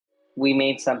we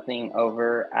made something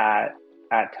over at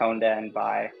ToneDen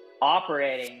by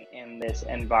operating in this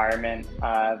environment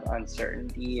of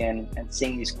uncertainty and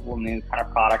seeing these cool new kind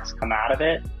of products come out of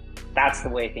it. That's the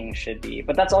way things should be.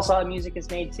 But that's also how music is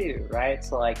made too, right?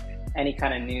 So like any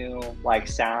kind of new like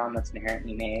sound that's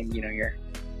inherently made, you know, you're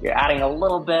adding a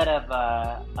little bit of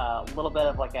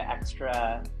like an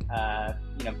extra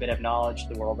bit of knowledge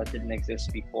to the world that didn't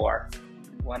exist before.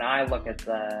 When I look at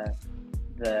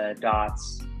the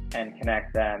dots and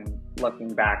connect them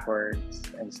looking backwards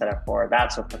instead of forward,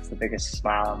 that's what puts the biggest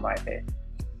smile on my face.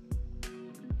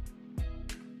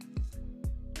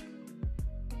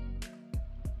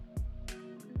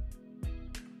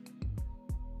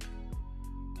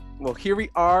 Well, here we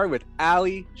are with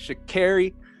Ali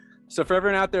Shakeri. So for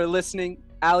everyone out there listening,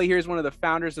 Ali here is one of the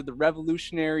founders of the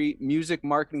revolutionary music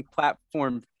marketing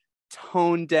platform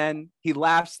ToneDen. He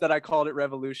laughs that I called it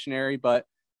revolutionary, but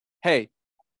hey,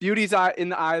 beauty's in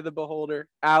the eye of the beholder.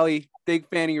 Ali, big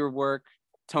fan of your work.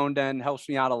 ToneDen helps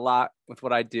me out a lot with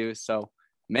what I do. So,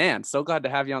 man, so glad to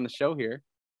have you on the show here.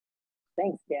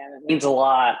 Thanks, Dan. It means a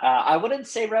lot. I wouldn't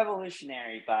say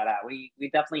revolutionary, but we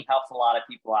definitely helped a lot of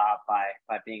people out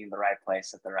by being in the right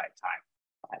place at the right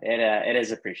time. It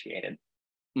is appreciated.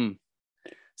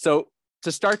 So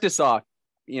to start this off,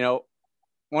 I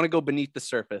want to go beneath the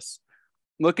surface.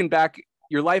 Looking back,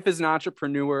 your life as an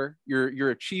entrepreneur,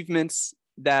 your achievements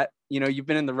that you've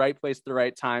been in the right place at the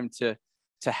right time to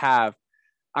have.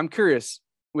 I'm curious,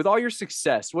 with all your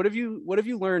success, what have you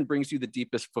learned brings you the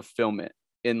deepest fulfillment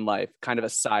in life, kind of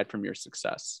aside from your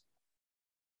success?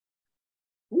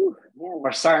 Ooh, man,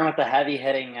 we're starting with the heavy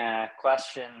hitting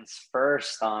questions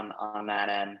first on that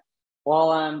end.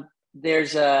 Well,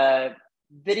 there's a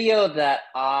video that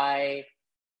I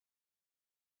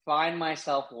find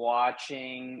myself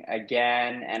watching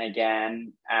again and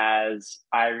again as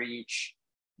I reach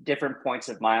different points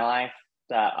of my life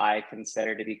that I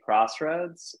consider to be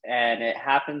crossroads. And it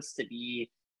happens to be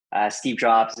Steve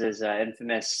Jobs'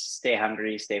 infamous "Stay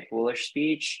hungry, stay foolish"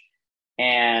 speech.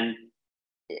 And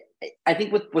I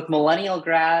think with millennial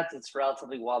grads, it's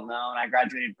relatively well known. I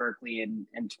graduated Berkeley in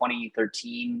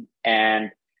 2013,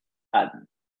 and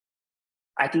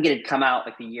I think it had come out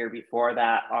like the year before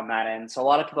that on that end. So a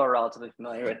lot of people are relatively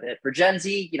familiar with it. For Gen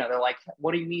Z, they're like,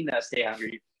 what do you mean that "stay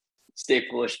hungry, stay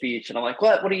foolish" speech? And I'm like,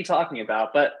 what are you talking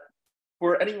about? But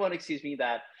for anyone,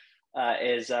 that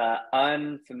is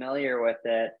unfamiliar with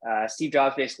it, Steve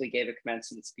Jobs basically gave a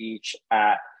commencement speech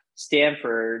at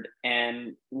Stanford.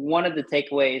 And one of the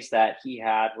takeaways that he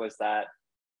had was that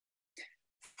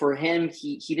for him,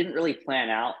 he didn't really plan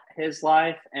out his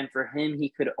life. And for him, he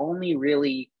could only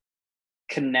really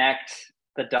connect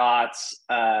the dots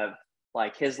of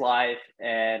like his life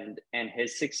and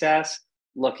his success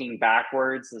looking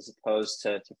backwards as opposed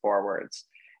to forwards.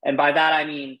 And by that, I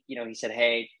mean, he said,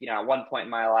 hey, at one point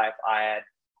in my life, I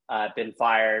had been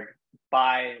fired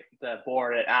by the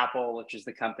board at Apple, which is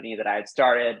the company that I had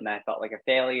started, and I felt like a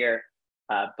failure.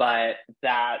 But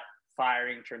that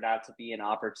firing turned out to be an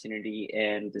opportunity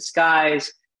in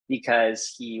disguise,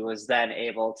 because he was then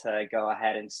able to go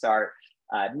ahead and start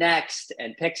Next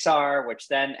and Pixar, which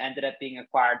then ended up being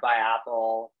acquired by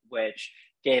Apple, which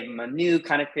gave him a new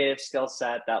kind of creative skill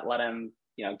set that let him,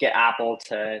 get Apple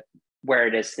to where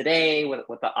it is today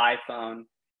with the iPhone.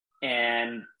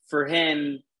 And for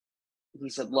him, he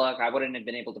said, look, I wouldn't have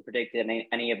been able to predict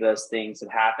any of those things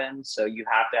that happened. So you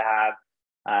have to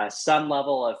have some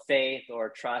level of faith or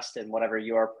trust in whatever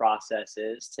your process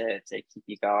is to keep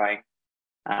you going.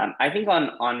 I think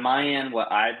on my end,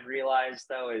 what I've realized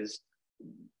though is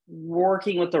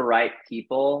working with the right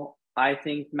people, I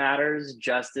think, matters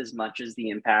just as much as the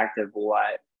impact of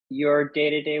what your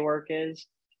day-to-day work is.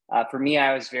 For me,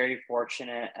 I was very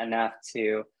fortunate enough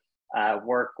to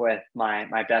work with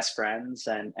my best friends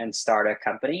and start a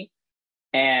company.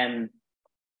 And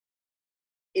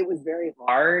it was very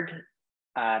hard,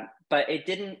 but it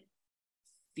didn't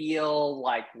feel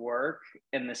like work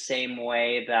in the same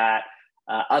way that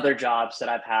other jobs that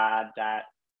I've had that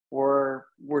were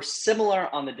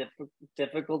similar on the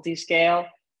difficulty scale,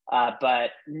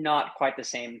 but not quite the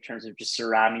same in terms of just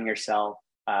surrounding yourself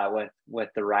with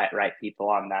the right people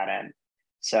on that end.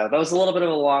 So that was a little bit of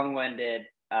a long-winded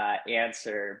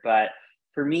answer, but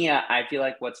for me, I feel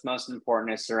like what's most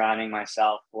important is surrounding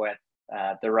myself with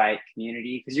the right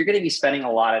community, because you're going to be spending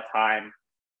a lot of time,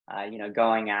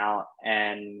 going out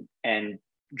and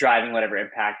driving whatever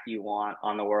impact you want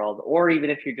on the world, or even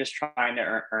if you're just trying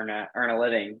to earn a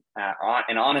living,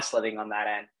 an honest living on that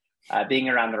end, being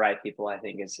around the right people, I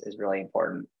think is really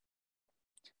important.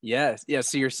 Yes. Yeah.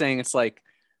 So you're saying it's like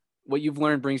what you've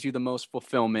learned brings you the most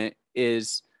fulfillment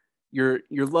is your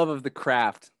love of the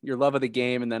craft, your love of the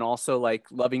game, and then also like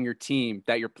loving your team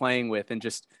that you're playing with and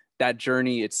just that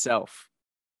journey itself?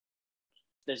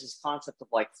 There's this concept of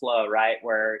like flow, right?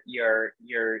 Where you're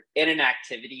in an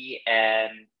activity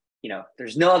and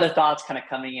there's no other thoughts kind of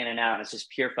coming in and out. It's just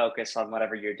pure focus on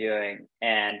whatever you're doing.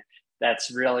 And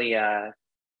that's really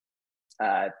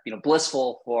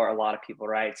blissful for a lot of people,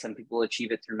 right? Some people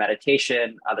achieve it through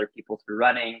meditation, other people through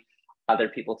running, other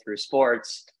people through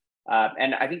sports.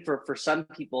 And I think for some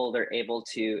people, they're able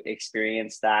to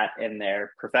experience that in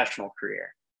their professional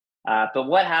career. But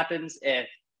what happens if,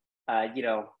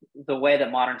 the way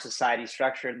that modern society is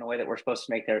structured and the way that we're supposed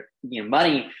to make their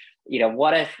money,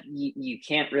 what if you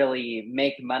can't really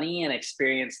make money and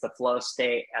experience the flow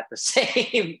state at the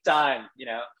same time?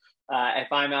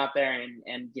 If I'm out there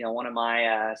and one of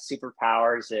my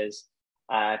superpowers is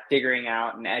figuring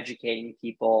out and educating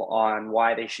people on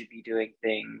why they should be doing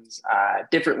things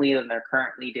differently than they're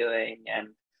currently doing, and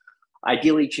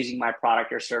ideally choosing my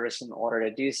product or service in order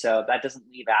to do so, that doesn't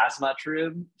leave as much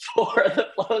room for the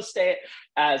flow state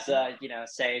as,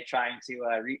 say, trying to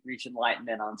reach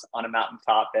enlightenment on a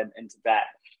mountaintop in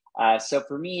Tibet. So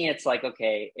for me, it's like,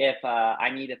 okay, if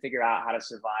I need to figure out how to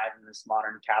survive in this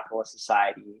modern capitalist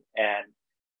society,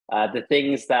 and the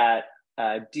things that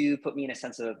do put me in a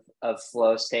sense of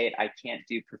flow state, I can't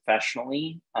do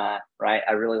professionally, right?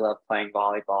 I really love playing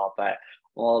volleyball, but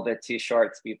a little bit too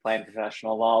short to be playing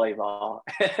professional volleyball.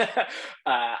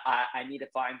 I need to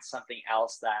find something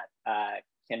else that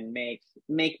can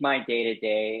make my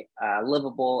day-to-day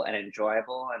livable and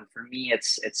enjoyable. And for me,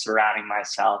 it's surrounding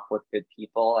myself with good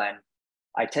people. And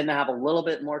I tend to have a little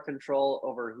bit more control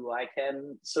over who I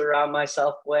can surround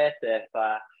myself with if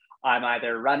I'm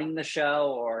either running the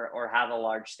show or have a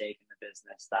large stake in the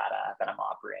business that I'm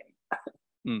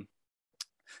operating.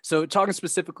 So talking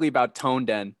specifically about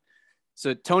ToneDen.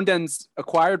 So ToneDen's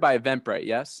acquired by Eventbrite,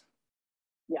 yes?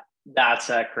 Yeah, that's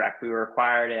correct. We were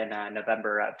acquired in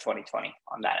November of 2020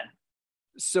 on that end.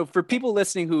 So for people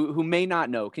listening who may not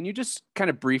know, can you just kind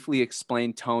of briefly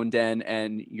explain ToneDen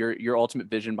and your ultimate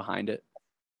vision behind it?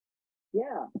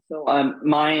 Yeah. So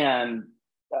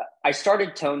I started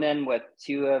ToneDen with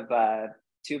two of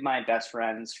my best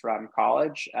friends from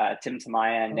college, Tim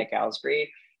Tamaya and Nick Ellsbury.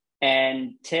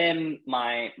 And Tim,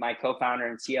 my co-founder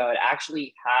and CEO, had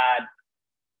actually had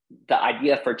the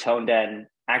idea for ToneDen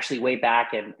actually way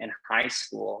back in high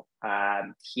school.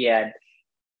 He had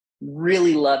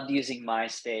really loved using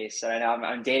MySpace. And I know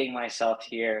I'm dating myself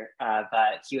here,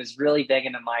 but he was really big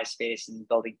into MySpace and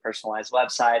building personalized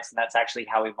websites. And that's actually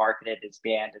how we marketed his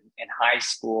band in high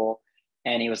school.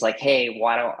 And he was like, hey,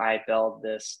 why don't I build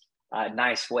this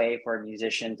nice way for a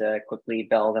musician to quickly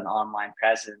build an online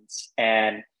presence?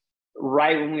 And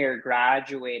right when we were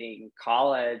graduating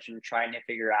college and trying to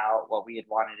figure out what we had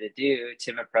wanted to do,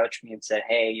 Tim approached me and said,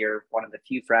 hey, you're one of the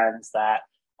few friends that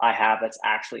I have that's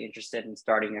actually interested in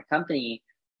starting a company.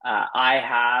 I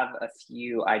have a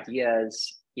few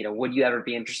ideas. Would you ever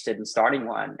be interested in starting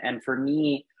one? And for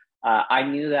me, I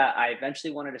knew that I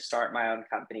eventually wanted to start my own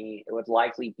company. It would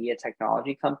likely be a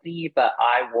technology company, but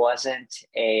I wasn't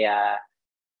a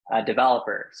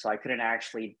developer, so I couldn't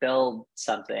actually build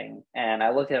something. And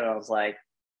I looked at it and I was like,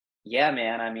 yeah,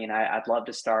 man, I mean, I'd love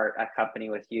to start a company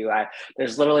with you.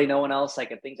 There's literally no one else I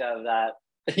could think of that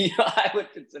I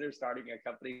would consider starting a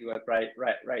company with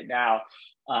right now.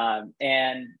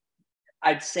 And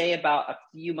I'd say about a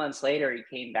few months later, he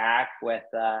came back with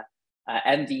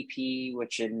MVP,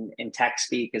 which in tech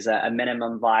speak is a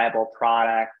minimum viable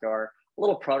product or a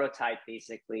little prototype,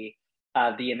 basically.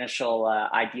 The initial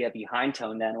idea behind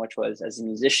ToneDen, which was, as a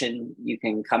musician, you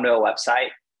can come to a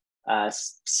website,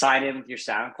 sign in with your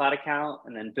SoundCloud account,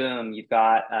 and then boom, you've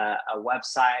got a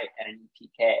website and an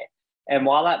EPK. And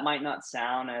while that might not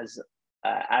sound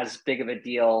as big of a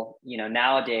deal,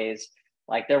 nowadays,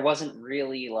 like there wasn't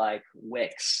really like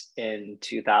Wix in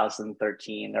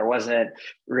 2013. There wasn't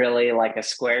really like a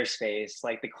Squarespace.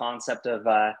 Like the concept of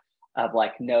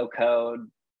like no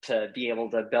code to be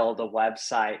able to build a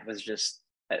website was just,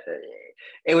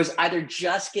 it was either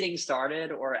just getting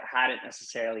started or it hadn't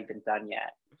necessarily been done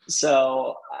yet.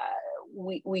 So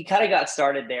we kind of got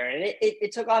started there, and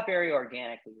it took off very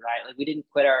organically, right? Like we didn't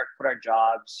quit our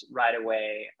jobs right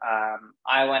away.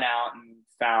 I went out and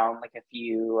found like a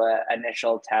few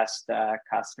initial test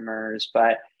customers,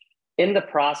 but in the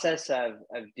process of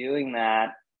doing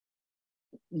that,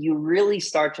 you really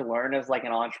start to learn as like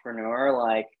an entrepreneur,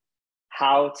 like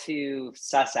how to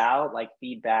suss out like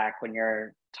feedback when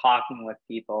you're talking with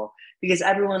people, because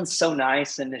everyone's so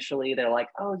nice initially. They're like,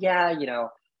 oh yeah,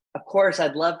 of course,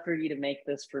 I'd love for you to make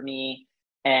this for me.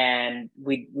 and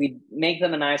we'd make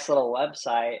them a nice little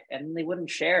website, and they wouldn't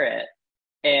share it.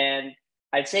 And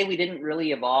I'd say we didn't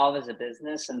really evolve as a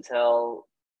business until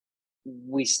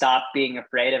we stopped being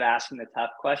afraid of asking the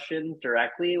tough questions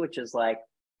directly, which is like,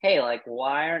 hey, like,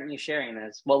 why aren't you sharing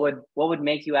this? What would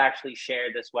make you actually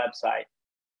share this website?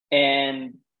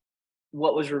 And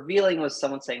what was revealing was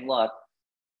someone saying, look,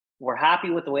 we're happy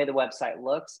with the way the website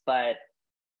looks, but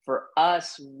for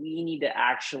us, we need to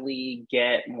actually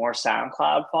get more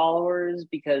SoundCloud followers,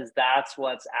 because that's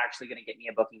what's actually going to get me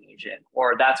a booking agent,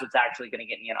 or that's what's actually going to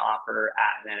get me an offer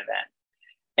at an event.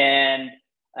 And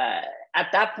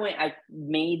at that point, I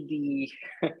made the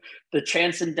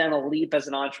transcendental leap as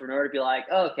an entrepreneur to be like,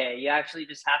 oh, okay, you actually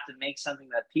just have to make something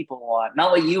that people want,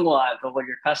 not what you want, but what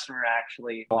your customer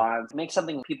actually wants. Make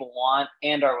something people want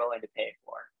and are willing to pay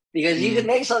for. Because you can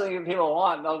make something that people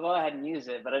want, they'll go ahead and use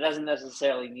it, but it doesn't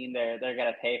necessarily mean they're going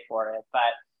to pay for it.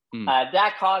 But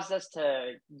that caused us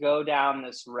to go down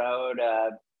this road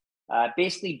of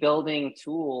basically building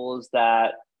tools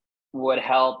that would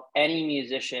help any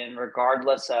musician,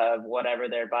 regardless of whatever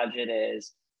their budget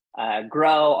is,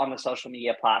 grow on the social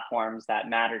media platforms that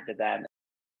matter to them.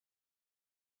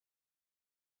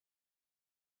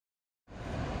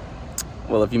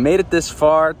 Well, if you made it this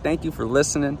far, thank you for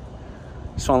listening.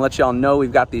 Just want to let y'all know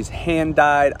we've got these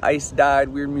hand-dyed, ice-dyed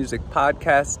Weird Music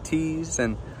Podcast tees,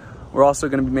 and we're also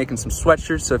going to be making some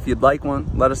sweatshirts, so if you'd like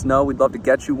one, let us know. We'd love to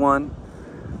get you one.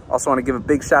 Also want to give a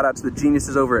big shout out to the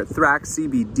geniuses over at Thrax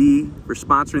CBD for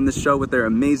sponsoring this show with their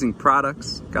amazing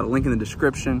products. Got a link in the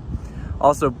description.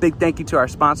 Also, big thank you to our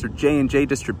sponsor, J&J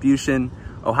Distribution,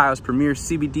 Ohio's premier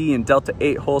CBD and Delta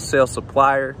 8 wholesale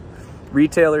supplier.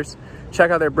 Retailers,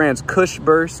 check out their brands Kush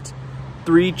Burst,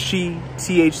 3Chi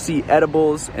THC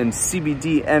edibles, and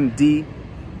CBD MD.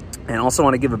 And also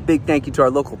want to give a big thank you to our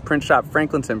local print shop,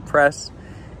 Franklinton Press.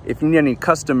 If you need any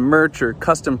custom merch or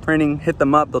custom printing, hit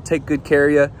them up. They'll take good care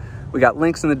of you. We got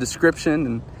links in the description.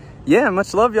 And yeah,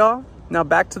 much love, y'all. Now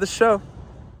back to the show.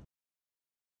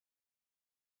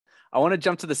 I want to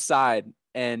jump to the side.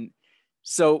 And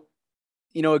so,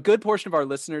 you know, a good portion of our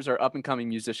listeners are up and coming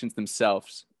musicians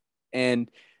themselves.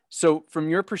 And so from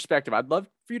your perspective, I'd love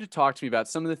for you to talk to me about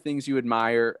some of the things you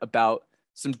admire about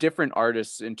some different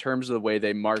artists in terms of the way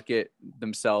they market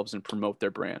themselves and promote their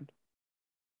brand.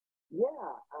 Yeah.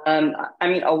 I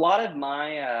mean, a lot of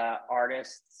my a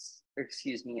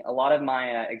lot of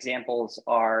my examples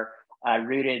are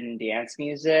rooted in dance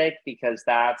music, because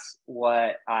that's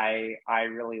what I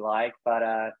really like. But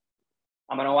I'm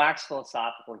going to wax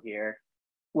philosophical here.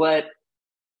 What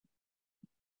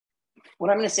I'm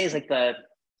going to say is like the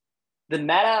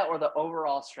meta or the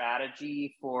overall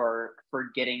strategy for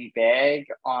getting big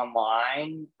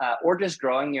online or just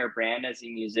growing your brand as a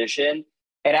musician,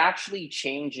 it actually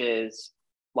changes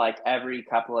like every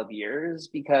couple of years,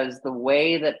 because the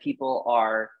way that people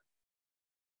are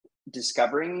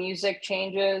discovering music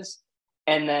changes,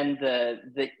 and then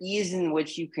the ease in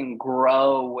which you can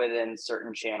grow within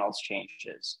certain channels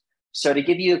changes. So to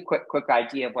give you a quick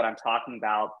idea of what I'm talking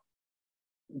about,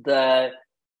 we'll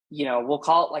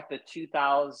call it like the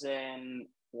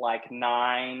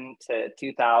 2009 to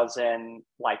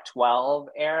 2012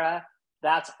 era.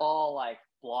 That's all like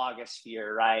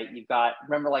blogosphere, right? You've got,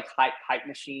 remember like hype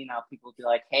machine, how people would be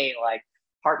like, hey, like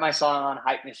heart my song on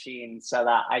Hype Machine so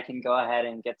that I can go ahead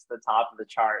and get to the top of the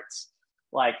charts.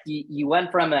 Like you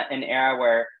went from an era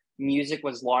where music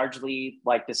was largely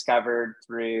like discovered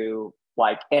through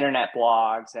like internet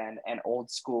blogs and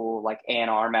old school like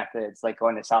A&R methods, like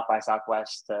going to South by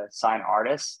Southwest to sign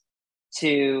artists,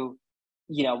 to,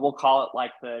 you know, we'll call it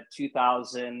like the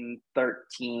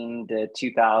 2013 to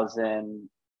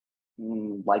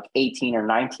 2018 or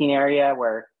 19 area,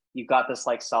 where you've got this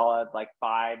like solid like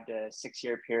 5 to 6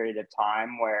 year period of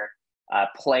time where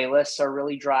playlists are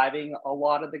really driving a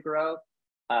lot of the growth.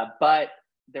 But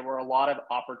there were a lot of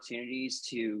opportunities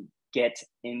to get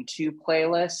into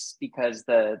playlists because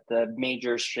the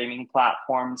major streaming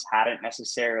platforms hadn't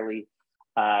necessarily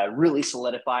really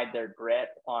solidified their grip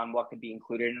on what could be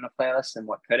included in a playlist and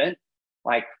what couldn't.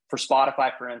 Like for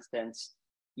Spotify, for instance,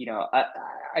 you know,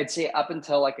 I'd say up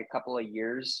until like a couple of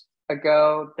years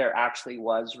ago, there actually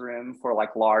was room for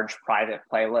like large private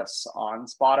playlists on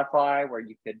Spotify where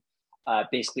you could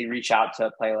basically reach out to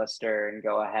a playlister and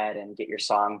go ahead and get your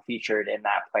song featured in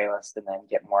that playlist and then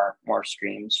get more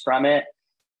streams from it.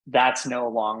 That's no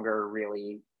longer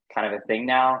really kind of a thing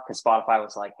now, because Spotify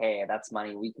was like, hey, that's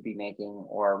money we could be making,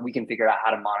 or we can figure out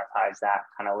how to monetize that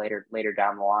kind of later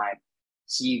down the line.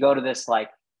 So you go to this like,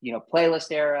 you know,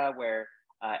 playlist era where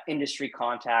industry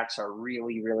contacts are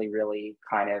really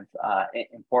kind of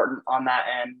important on that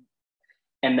end.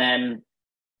 And then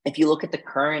if you look at the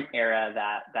current era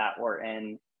that we're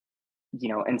in, you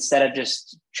know, instead of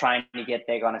just trying to get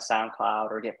big on a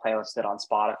SoundCloud or get playlisted on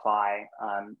Spotify,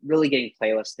 really getting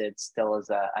playlisted still is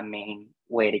a main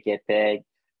way to get big.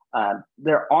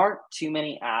 There aren't too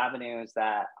many avenues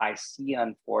that I see,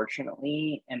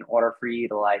 unfortunately, in order for you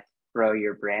to like grow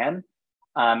your brand.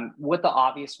 With the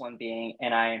obvious one being,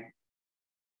 and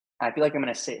I feel like I'm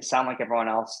going to sound like everyone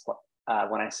else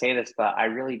when I say this, but I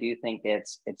really do think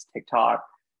it's TikTok,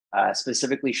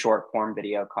 specifically short form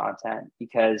video content,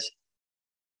 because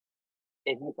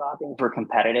if you thought things were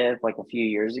competitive like a few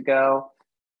years ago,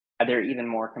 they're even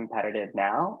more competitive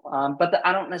now. But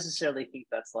I don't necessarily think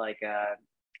that's like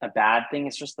a bad thing.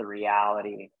 It's just the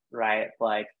reality, right?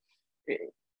 Like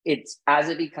it's as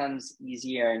it becomes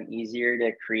easier and easier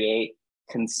to create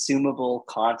consumable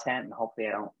content, and hopefully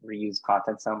I don't reuse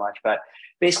content so much, but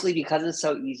basically because it's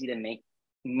so easy to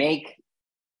make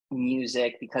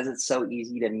music, because it's so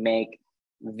easy to make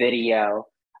video,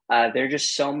 there are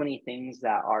just so many things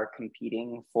that are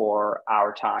competing for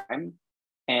our time.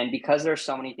 And because there's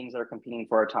so many things that are competing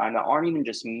for our time that aren't even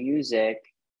just music,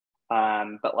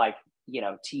 but like, you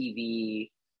know,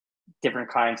 TV, different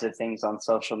kinds of things on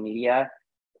social media,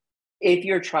 if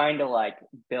you're trying to like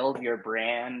build your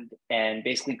brand and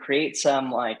basically create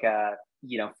some like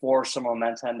you know, force some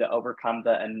momentum to overcome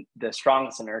the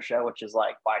strongest inertia, which is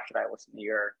like, why should I listen to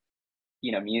your,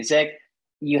 you know, music,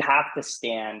 you have to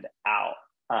stand out.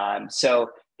 So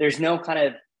there's no kind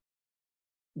of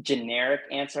generic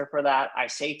answer for that. I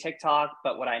say TikTok,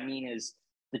 but what I mean is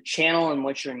the channel in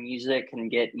which your music can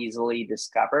get easily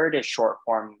discovered is short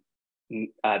form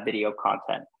video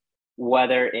content,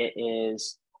 whether it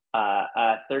is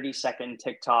a 30-second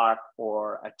TikTok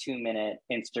or a 2-minute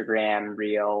Instagram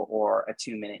reel or a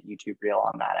 2-minute YouTube reel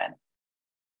on that end.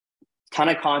 Ton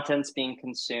of content's being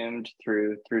consumed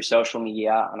through social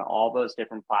media on all those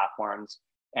different platforms.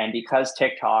 And because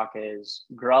TikTok is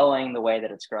growing the way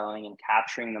that it's growing and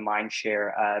capturing the mind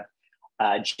share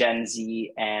of Gen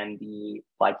Z and the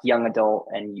like young adult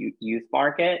and youth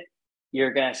market,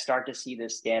 you're going to start to see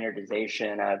this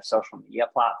standardization of social media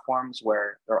platforms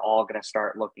where they're all going to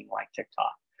start looking like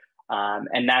TikTok.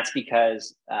 And that's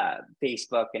because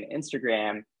Facebook and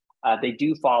Instagram, they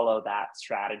do follow that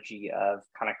strategy of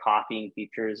kind of copying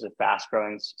features of fast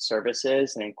growing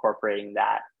services and incorporating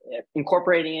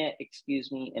it,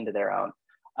 into their own.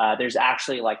 There's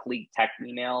actually like leaked tech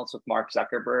emails with Mark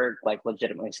Zuckerberg, like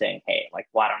legitimately saying, hey, like,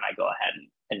 why don't I go ahead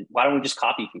and why don't we just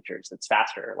copy features that's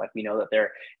faster? Like, we know that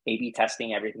they're A/B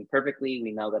testing everything perfectly.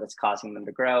 We know that it's causing them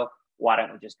to grow. Why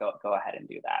don't we just go ahead and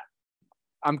do that?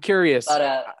 I'm curious,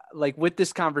 like with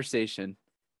this conversation,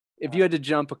 if you had to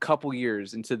jump a couple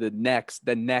years into the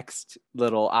next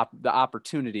little the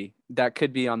opportunity that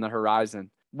could be on the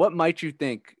horizon, what might you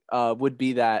think would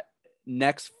be that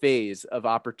next phase of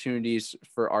opportunities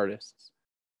for artists?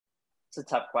 It's a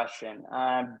tough question.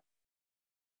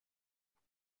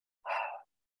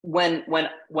 When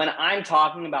I'm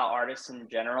talking about artists in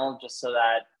general, just so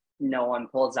that no one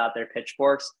pulls out their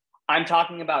pitchforks, I'm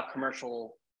talking about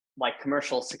commercial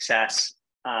success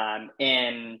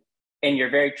in your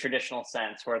very traditional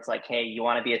sense, where it's like, hey, you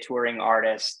want to be a touring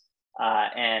artist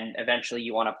and eventually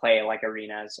you want to play like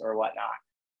arenas or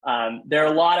whatnot. There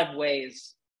are a lot of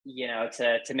ways, you know,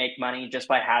 to make money just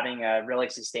by having a really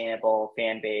sustainable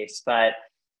fan base. But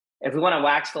if we want to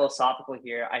wax philosophical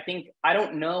here, I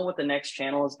don't know what the next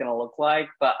channel is going to look like,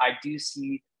 but I do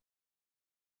see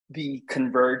the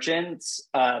convergence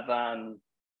of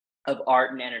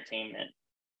art and entertainment,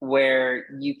 where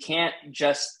you can't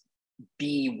just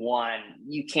be one.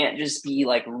 You can't just be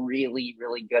like really,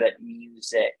 really good at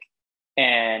music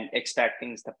and expect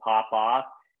things to pop off.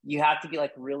 You have to be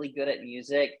like really good at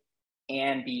music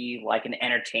and be like an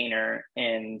entertainer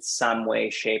in some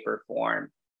way, shape, or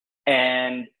form.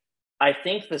 And I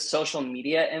think the social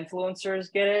media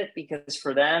influencers get it, because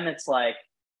for them, it's like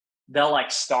they'll like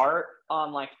start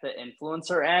on like the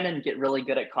influencer end and get really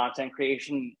good at content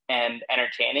creation and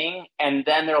entertaining. And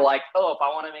then they're like, oh, if I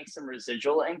want to make some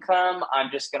residual income,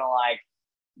 I'm just going to like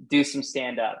do some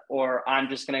stand up, or I'm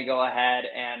just going to go ahead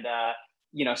and,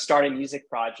 you know, start a music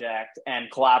project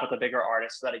and collab with a bigger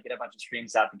artist so that I get a bunch of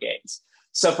streams out the gates.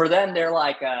 So for them, they're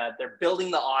like, they're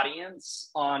building the audience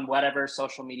on whatever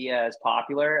social media is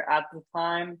popular at the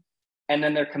time. And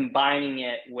then they're combining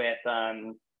it with,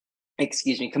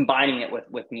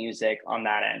 with music on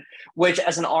that end, which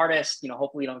as an artist, you know,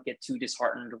 hopefully you don't get too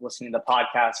disheartened listening to the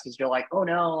podcast, because you're like, oh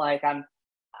no, like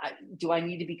do I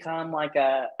need to become like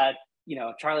a you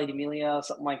know, Charlie D'Amelio,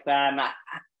 something like that? And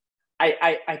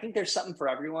I think there's something for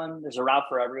everyone. There's a route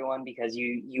for everyone, because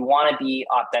you want to be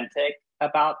authentic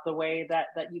about the way that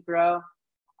you grow.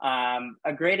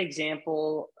 A great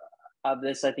example of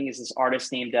this, I think, is this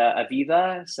artist named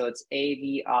Aviva. So it's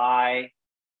Aviva.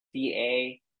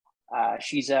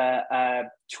 She's a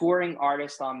touring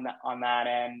artist on that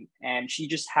end, and she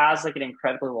just has like an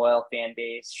incredibly loyal fan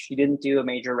base. She didn't do a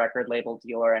major record label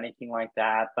deal or anything like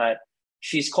that, but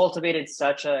she's cultivated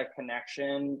such a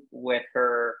connection with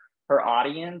her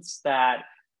audience that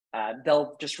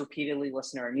they'll just repeatedly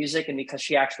listen to her music. And because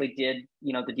she actually did,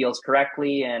 the deals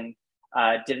correctly and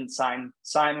didn't sign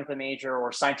with a major,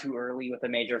 or sign too early with a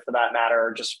major for that matter,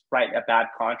 or just write a bad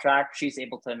contract, she's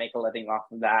able to make a living off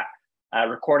of that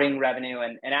recording revenue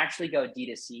and actually go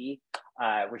D2C,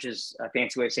 which is a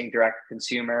fancy way of saying direct to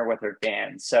consumer with her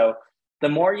fans. So the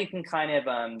more you can kind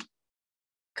of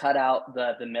cut out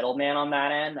the middleman on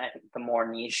that end, I think the more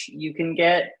niche you can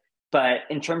get. But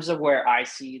in terms of where I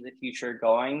see the future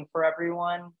going for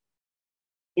everyone,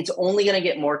 it's only going to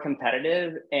get more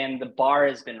competitive, and the bar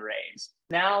has been raised.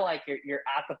 Now, like you're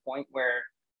at the point where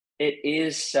it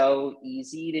is so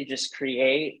easy to just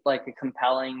create like a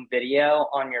compelling video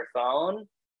on your phone.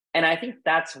 And I think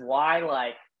that's why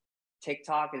like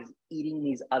TikTok is eating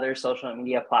these other social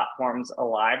media platforms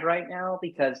alive right now,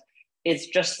 because it's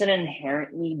just an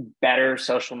inherently better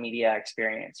social media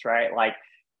experience, right? Like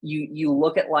you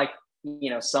look at like,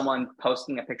 someone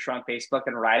posting a picture on Facebook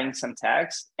and writing some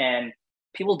text, and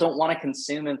people don't want to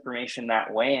consume information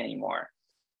that way anymore.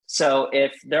 So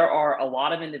if there are a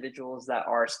lot of individuals that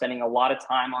are spending a lot of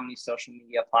time on these social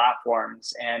media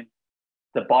platforms, and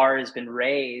the bar has been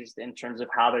raised in terms of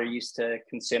how they're used to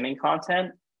consuming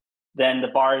content, then the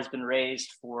bar has been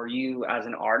raised for you as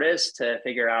an artist to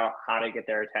figure out how to get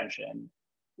their attention.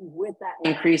 With that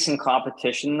increase in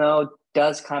competition, though,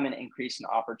 does come an increase in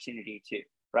opportunity too,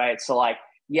 right? So like,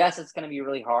 yes, it's going to be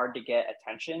really hard to get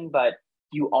attention, but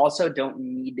you also don't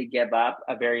need to give up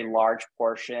a very large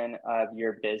portion of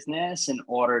your business in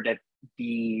order to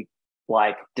be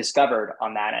like discovered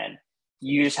on that end.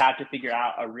 You just have to figure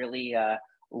out a really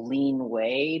lean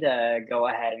way to go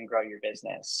ahead and grow your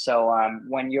business. So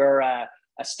when you're a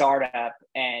startup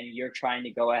and you're trying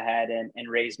to go ahead and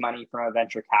raise money from a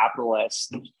venture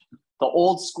capitalist, the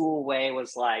old school way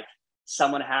was like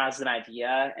someone has an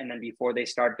idea, and then before they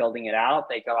start building it out,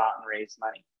 they go out and raise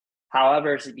money.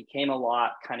 However, as it became a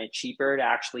lot kind of cheaper to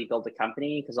actually build a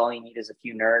company, because all you need is a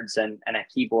few nerds and a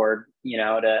keyboard,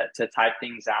 to type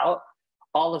things out.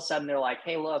 All of a sudden they're like,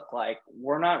 hey, look, like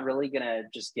we're not really going to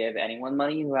just give anyone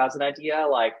money who has an idea.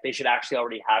 Like they should actually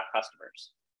already have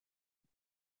customers.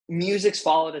 Music's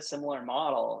followed a similar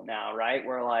model now, right?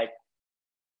 Where like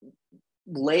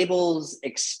labels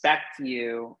expect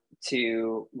you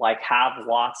to like have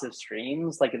lots of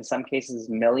streams, like in some cases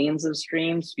millions of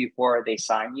streams, before they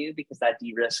sign you, because that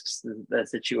de-risks the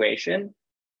situation.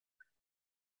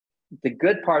 The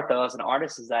good part though as an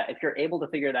artist is that if you're able to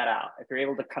figure that out, if you're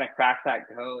able to kind of crack that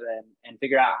code and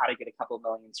figure out how to get a couple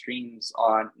million streams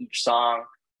on each song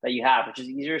that you have, which is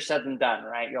easier said than done,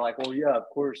 right? You're like, well, yeah, of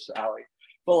course, Ali.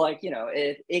 But like,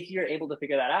 if you're able to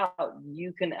figure that out,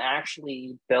 you can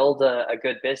actually build a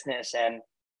good business and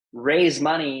raise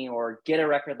money or get a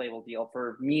record label deal.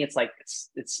 For me, it's like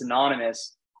it's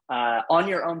synonymous on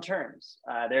your own terms.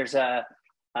 There's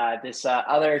this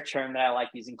other term that I like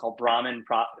using called Brahmin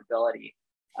profitability,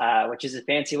 which is a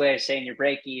fancy way of saying you're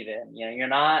break even. You're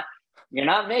not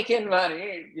making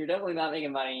money. You're definitely not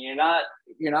making money.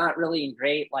 You're not really in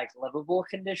great like livable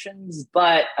conditions,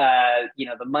 but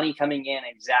the money coming in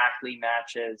exactly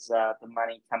matches the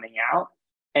money coming out.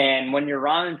 And when you're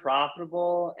ramen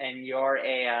profitable and you're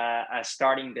a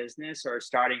starting business or a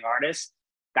starting artist,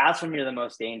 that's when you're the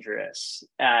most dangerous,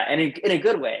 and in a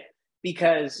good way,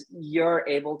 because you're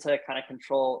able to kind of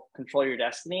control your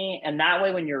destiny. And that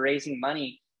way, when you're raising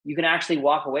money, you can actually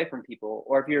walk away from people.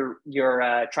 Or if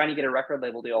you're trying to get a record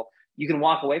label deal, you can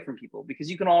walk away from people, because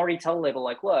you can already tell the label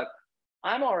like, look,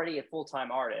 I'm already a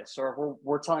full-time artist. Or if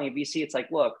we're telling a VC, it's like,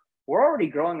 look, we're already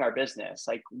growing our business.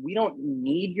 Like, we don't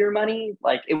need your money.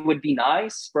 Like, it would be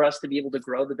nice for us to be able to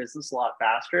grow the business a lot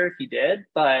faster if you did,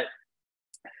 but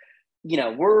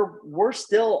we're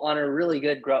still on a really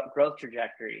good growth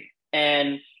trajectory.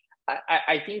 And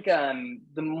I think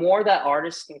the more that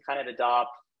artists can kind of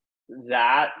adopt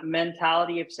that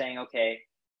mentality of saying, okay,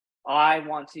 I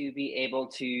want to be able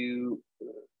to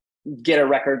get a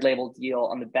record label deal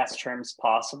on the best terms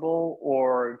possible,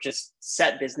 or just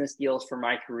set business deals for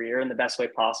my career in the best way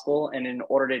possible. And in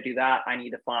order to do that, I need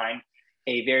to find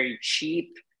a very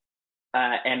cheap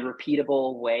and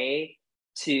repeatable way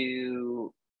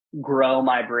to grow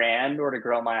my brand or to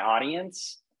grow my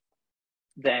audience,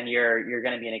 then you're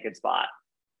going to be in a good spot.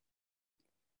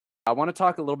 I want to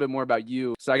talk a little bit more about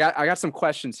you. So I got some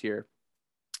questions here.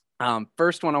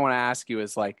 First one I want to ask you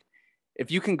is like, if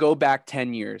you can go back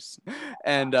 10 years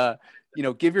and,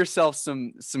 give yourself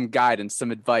some guidance,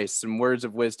 some advice, some words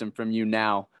of wisdom from you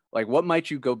now, like what might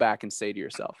you go back and say to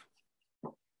yourself?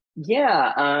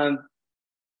 Yeah.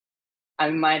 I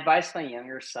mean, my advice to my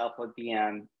younger self would be,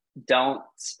 don't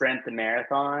sprint the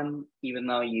marathon, even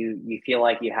though you feel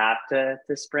like you have to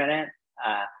sprint it.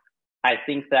 I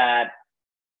think that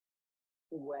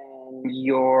when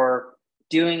you're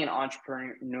doing an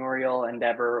entrepreneurial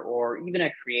endeavor or even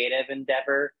a creative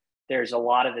endeavor, there's a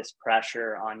lot of this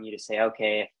pressure on you to say,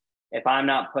 okay, if I'm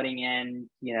not putting in,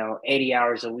 80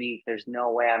 hours a week, there's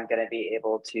no way I'm going to be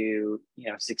able to,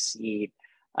 succeed.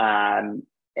 And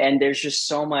there's just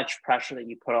so much pressure that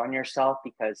you put on yourself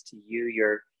because to you,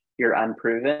 you're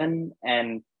unproven.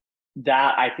 And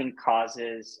that I think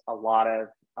causes a lot of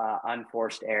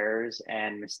unforced errors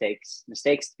and mistakes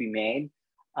to be made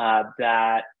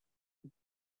that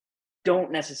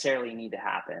don't necessarily need to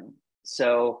happen.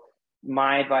 So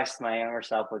my advice to my younger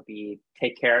self would be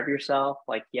take care of yourself.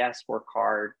 Like, yes, work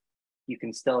hard. You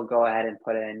can still go ahead and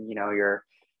put in,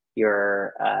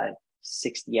 your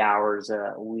 60 hours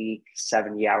a week,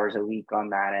 70 hours a week on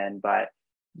that end, but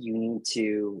you need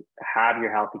to have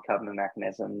your healthy coping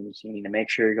mechanisms. You need to make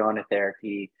sure you're going to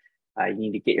therapy. You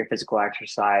need to get your physical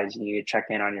exercise. You need to check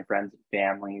in on your friends and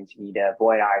families. You need to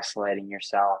avoid isolating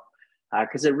yourself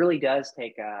because it really does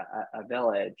take a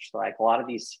village. Like a lot of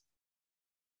these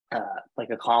like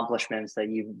accomplishments that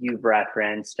you've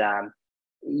referenced,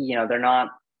 they're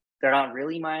not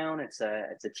really my own. It's a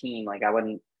team. Like I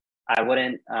wouldn't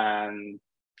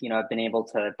have been able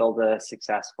to build a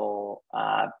successful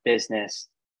business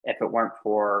if it weren't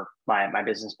for my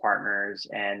business partners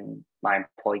and my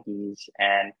employees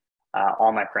and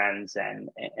all my friends and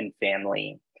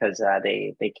family, because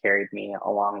they carried me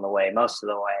along the way, most of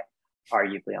the way,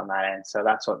 arguably on that end. So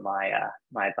that's what my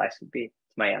advice would be to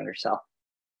my younger self.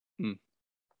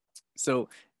 So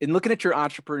in looking at your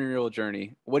entrepreneurial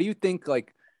journey, what do you think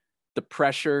like the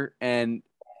pressure and,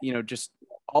 just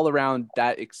all around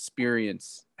that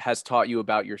experience has taught you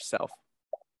about yourself?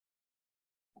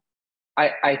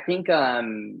 I think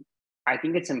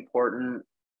it's important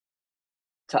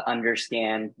to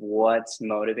understand what's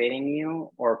motivating you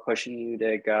or pushing you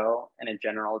to go in a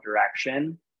general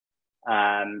direction.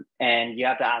 And you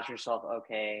have to ask yourself,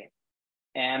 okay,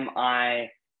 am I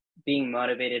being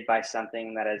motivated by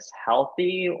something that is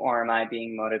healthy or am I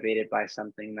being motivated by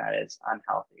something that is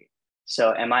unhealthy?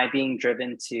 So am I being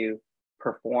driven to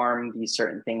perform these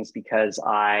certain things because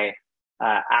I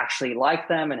actually like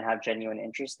them and have genuine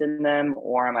interest in them?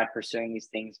 Or am I pursuing these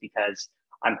things because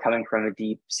I'm coming from a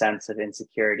deep sense of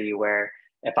insecurity where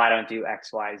if I don't do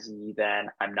X, Y, Z, then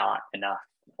I'm not enough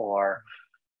or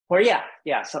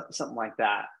something like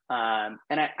that. And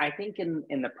I think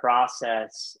in the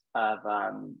process of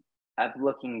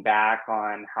looking back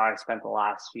on how I spent the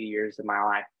last few years of my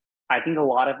life, I think a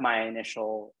lot of my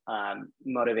initial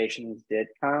motivations did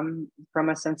come from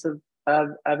a sense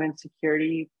of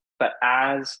insecurity. But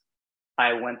as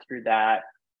I went through that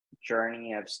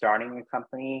journey of starting a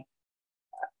company,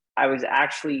 I was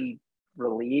actually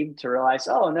relieved to realize,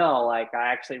 oh no, like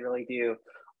I actually really do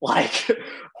like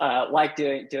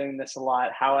doing this a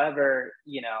lot. However,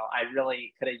 I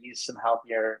really could have used some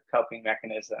healthier coping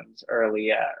mechanisms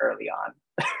early on.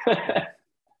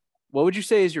 What would you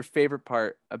say is your favorite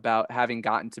part about having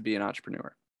gotten to be an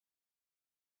entrepreneur?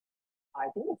 I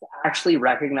think it's actually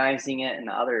recognizing it in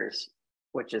others,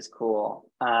 which is cool.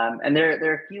 And there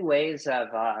are a few ways of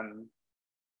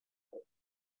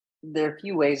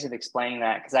explaining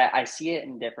that because I see it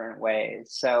in different ways.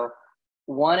 So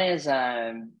one is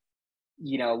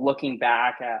looking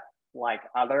back at like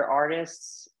other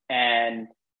artists and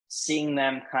seeing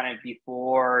them kind of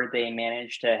before they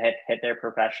manage to hit their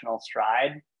professional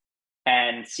stride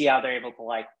and see how they're able to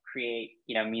like create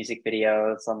music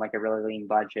videos on like a really lean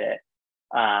budget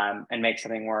and make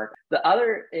something work. The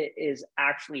other is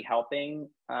actually helping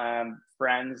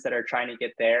friends that are trying to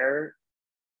get their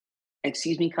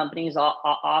companies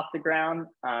off the ground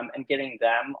and giving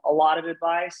them a lot of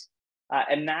advice.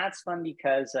 And that's fun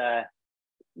because,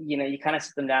 you kind of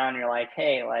sit them down and you're like,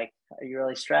 hey, like, are you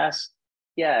really stressed?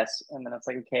 Yes. And then it's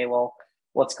like, okay, well,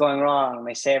 what's going wrong? And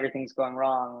they say everything's going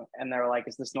wrong. And they're like,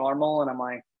 is this normal? And I'm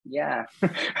like, yeah.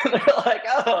 They're like,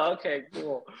 oh, okay,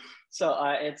 cool. So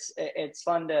it's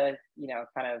fun to,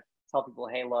 kind of tell people,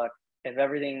 hey, look, if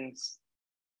everything's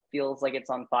feels like it's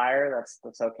on fire,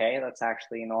 that's okay. That's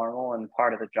actually normal and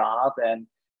part of the job. And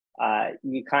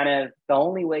the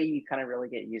only way you kind of really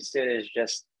get used to it is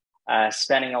just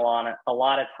spending a lot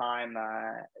of time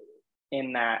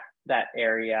in that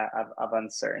area of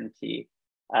uncertainty.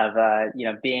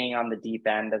 being on the deep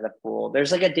end of the pool.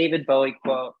 There's like a David Bowie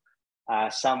quote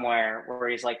somewhere where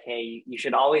he's like, hey, you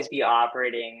should always be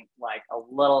operating like a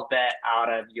little bit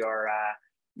out of your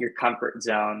comfort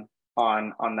zone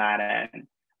on that end.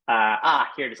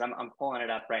 Here it is. I'm pulling it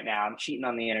up right now. I'm cheating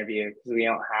on the interview because we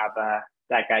don't have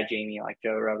that guy Jamie like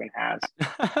Joe Rogan has.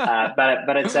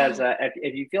 But it says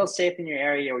if you feel safe in your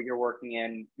area or you're working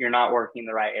in, you're not working in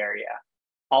the right area.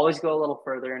 Always go a little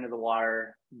further into the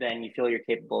water than you feel you're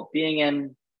capable of being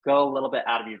in. Go a little bit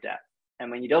out of your depth. And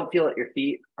when you don't feel that your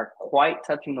feet are quite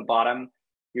touching the bottom,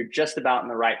 you're just about in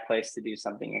the right place to do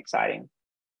something exciting.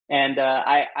 And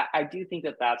I do think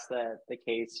that that's the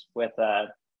case with a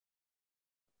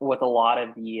lot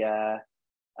of the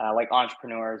like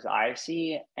entrepreneurs I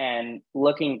see, and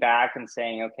looking back and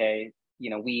saying, okay,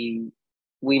 we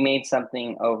made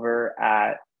something over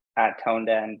at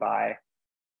ToneDen by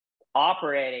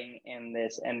operating in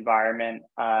this environment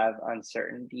of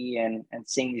uncertainty and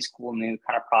seeing these cool new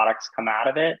kind of products come out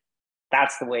of it.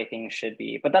 That's the way things should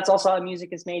be. But that's also how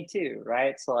music is made too,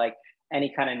 right? So like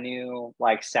any kind of new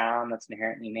like sound that's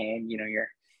inherently made, you're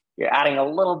adding a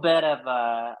little bit of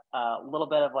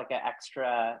like an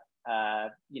extra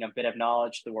bit of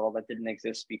knowledge to the world that didn't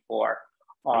exist before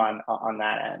on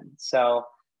that end. So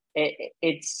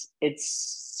it's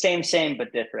same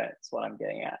but different. That's what I'm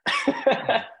getting at.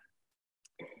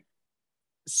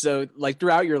 So like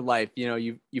throughout your life,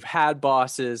 you've had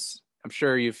bosses. I'm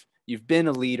sure you've been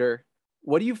a leader.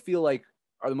 What do you feel like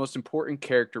are the most important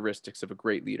characteristics of a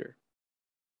great leader?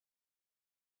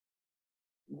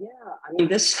 Yeah, I mean,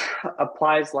 this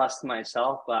applies less to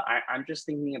myself, but I'm just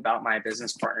thinking about my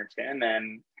business partner, Tim,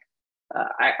 and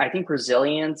I think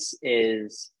resilience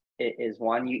is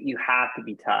one. You have to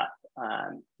be tough.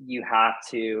 You have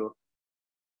to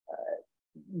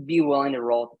be willing to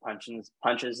roll with the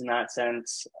punches in that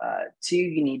sense. Two,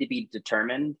 you need to be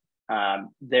determined.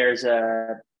 There's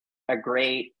a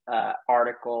great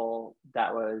article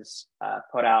that was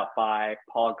put out by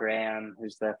Paul Graham,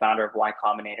 who's the founder of Y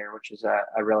Combinator, which is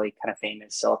a really kind of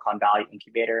famous Silicon Valley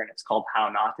incubator, and it's called How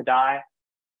Not to Die.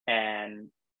 And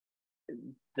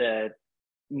the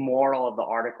moral of the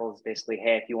article is basically,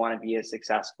 hey, if you want to be a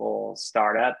successful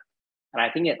startup, and I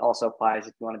think it also applies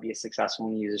if you want to be a successful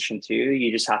musician too,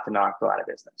 you just have to not go out of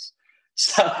business.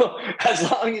 So as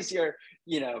long as you're,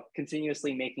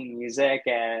 continuously making music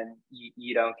and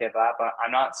you don't give up,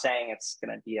 I'm not saying it's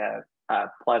going to be a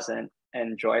pleasant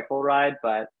and joyful ride,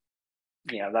 but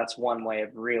that's one way of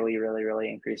really, really, really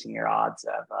increasing your odds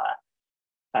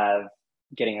of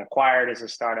getting acquired as a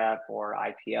startup or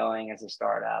IPOing as a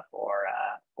startup or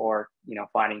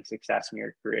finding success in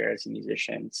your career as a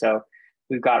musician. So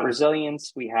we've got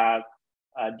resilience, we have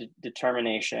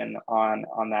determination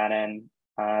on that end.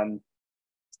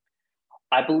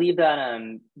 I believe that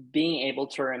being able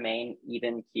to remain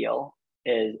even keel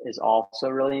is also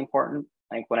really important.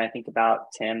 Like when I think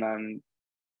about Tim,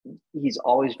 he's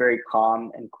always very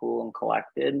calm and cool and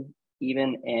collected,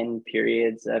 even in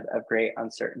periods of great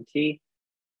uncertainty.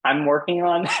 I'm working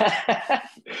on that,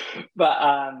 but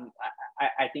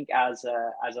I think as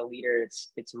a leader,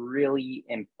 it's really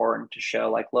important to show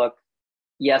like, look,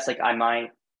 yes, like I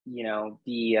might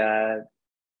be a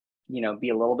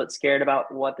little bit scared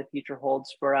about what the future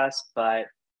holds for us, but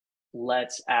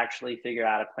let's actually figure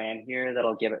out a plan here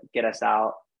that'll get us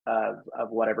out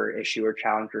of whatever issue or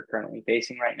challenge we're currently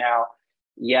facing right now.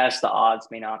 Yes, the odds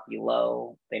may not be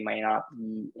low, they may not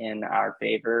be in our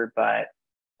favor, but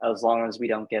as long as we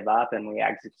don't give up and we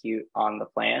execute on the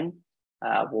plan,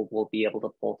 we'll be able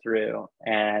to pull through.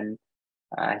 And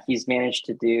he's managed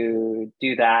to do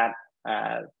that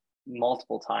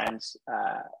multiple times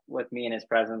with me in his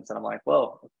presence, and I'm like,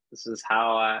 whoa, this is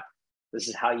how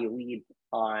you lead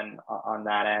on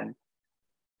that end.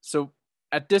 So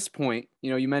at this point,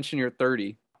 you mentioned you're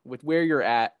 30. With where you're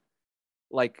at,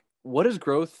 like, what does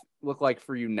growth look like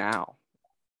for you now?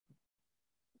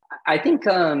 I think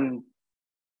that's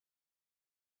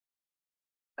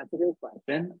a good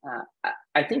question.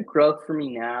 I think growth for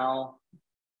me now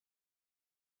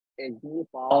is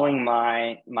following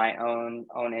my own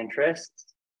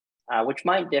interests, which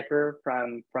might differ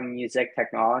from music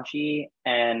technology,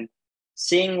 and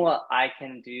seeing what I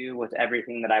can do with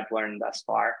everything that I've learned thus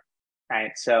far.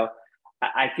 Right. So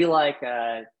I feel like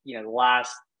the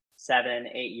last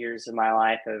 7-8 years of my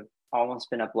life have almost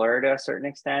been a blur to a certain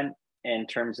extent in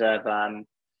terms of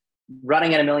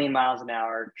running at 1,000,000 miles an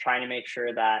hour, trying to make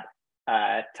sure that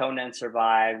ToneDen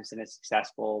survives and is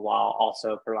successful while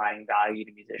also providing value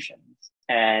to musicians.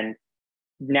 And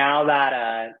now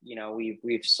that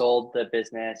we've sold the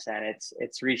business and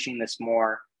it's reaching this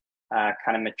more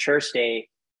kind of mature state,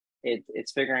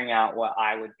 it's figuring out what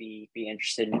I would be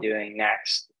interested in doing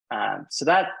next. So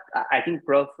that, I think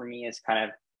growth for me is kind of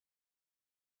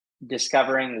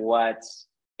discovering what's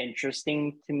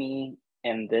interesting to me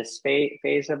in this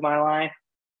phase of my life,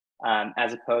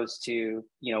 as opposed to,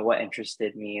 what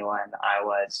interested me when I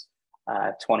was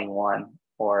 21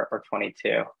 or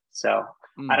 22. So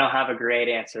I don't have a great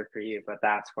answer for you, but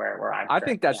that's where I'm. I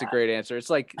think that's a great answer. It's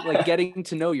like getting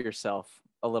to know yourself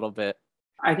a little bit.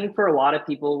 I think for a lot of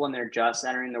people, when they're just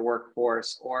entering the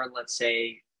workforce, or let's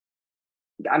say,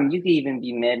 you could even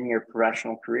be mid in your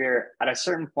professional career, at a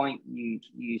certain point,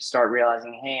 you start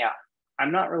realizing, hey,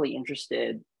 I'm not really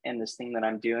interested in this thing that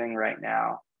I'm doing right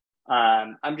now.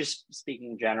 I'm just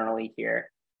speaking generally here.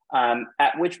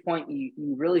 At which point you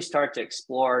really start to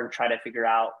explore and try to figure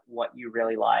out what you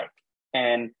really like.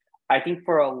 And I think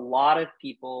for a lot of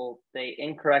people, they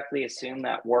incorrectly assume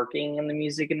that working in the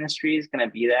music industry is going to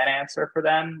be that answer for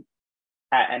them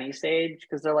at any stage,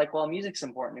 because they're like, well, music's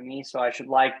important to me, so I should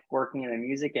like working in the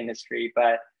music industry.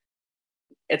 But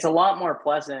it's a lot more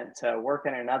pleasant to work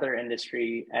in another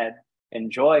industry and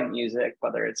enjoy music,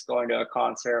 whether it's going to a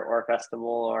concert or a festival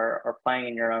or playing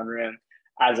in your own room,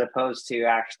 as opposed to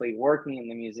actually working in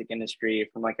the music industry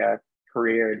from like a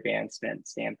career advancement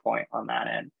standpoint on that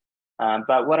end.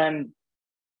 But what I'm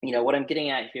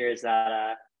getting at here is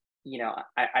that,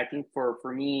 I think for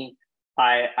me,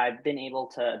 I've been able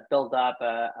to build up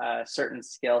a certain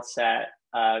skill set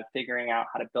of figuring out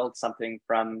how to build something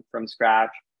from scratch.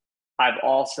 I've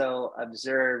also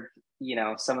observed,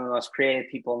 some of the most creative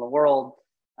people in the world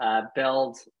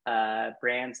build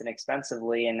brands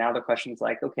inexpensively. And now the question is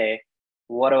like, okay,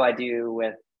 what do I do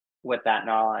with that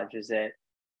knowledge? Is it,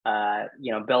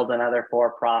 build another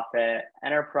for-profit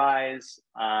enterprise?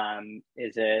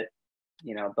 Is it,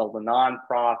 build a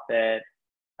nonprofit?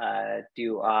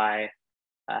 Do I,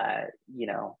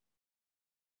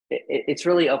 it's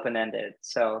really open-ended.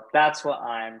 So that's what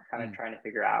I'm kind of trying to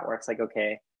figure out, where it's like,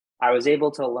 okay, I was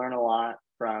able to learn a lot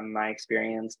from my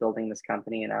experience building this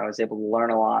company, and I was able to learn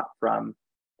a lot from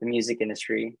the music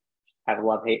industry. I have a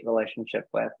love-hate relationship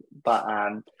with, but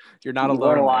you're not alone.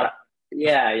 Learn a lot. You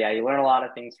learn a lot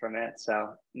of things from it.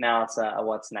 So now it's a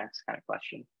what's next kind of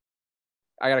question.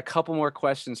 I got a couple more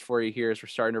questions for you here as we're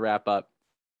starting to wrap up.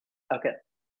 Okay.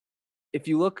 If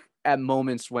you look at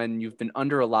moments when you've been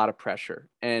under a lot of pressure,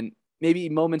 and maybe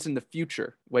moments in the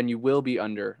future when you will be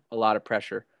under a lot of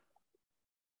pressure,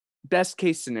 best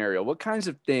case scenario, what kinds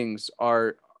of things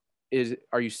are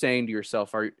you saying to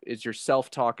yourself? Is your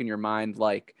self-talk in your mind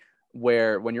like,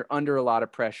 where when you're under a lot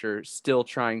of pressure, still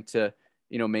trying to,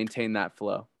 maintain that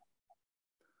flow?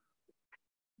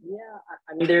 Yeah,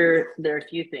 I mean, there are a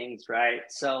few things, right?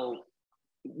 So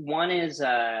one is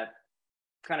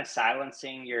kind of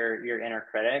silencing your inner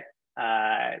critic.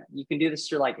 You can do this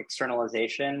through like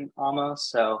externalization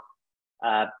almost. So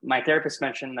my therapist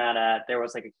mentioned that there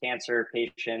was like a cancer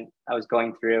patient I was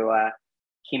going through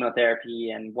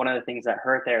chemotherapy, and one of the things that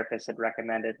her therapist had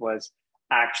recommended was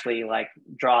actually like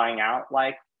drawing out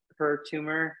like her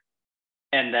tumor,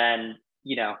 and then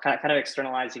kind of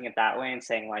externalizing it that way and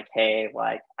saying like, hey,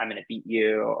 like I'm gonna beat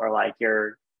you, or like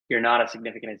you're not as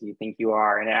significant as you think you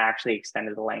are. And it actually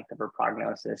extended the length of her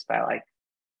prognosis by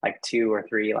like 2 or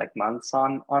 3 like months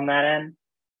on that end.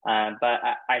 But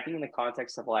I think in the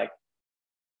context of like,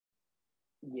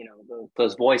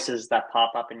 those voices that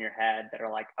pop up in your head that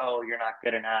are like, oh, you're not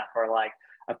good enough, or like,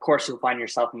 of course you'll find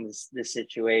yourself in this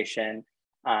situation.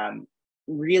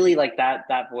 Really, like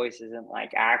that voice isn't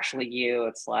like actually you.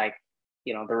 It's like,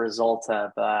 the result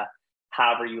of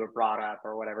however you were brought up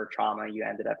or whatever trauma you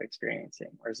ended up experiencing.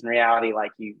 Whereas in reality,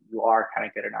 like you are kind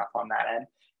of good enough on that end.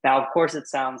 Now, of course, it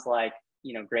sounds like,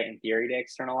 great in theory to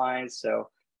externalize. So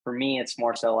for me, it's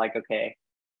more so like, okay,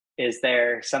 is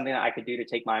there something that I could do to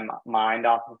take my mind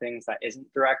off of things that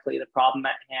isn't directly the problem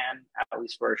at hand, at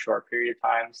least for a short period of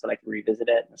time, so that I can revisit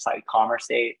it in a slightly calmer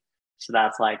state? So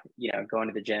that's like, going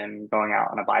to the gym, going out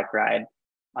on a bike ride.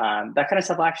 That kind of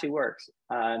stuff actually works.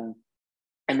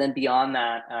 And then beyond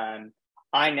that,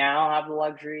 I now have the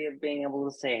luxury of being able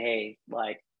to say, hey,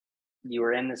 like you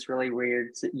were in this really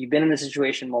you've been in this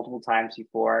situation multiple times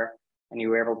before, and you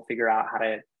were able to figure out how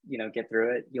to, get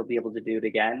through it. You'll be able to do it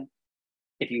again.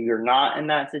 If you're not in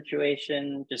that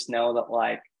situation, just know that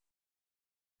like,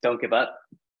 don't give up,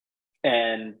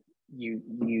 and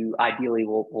you ideally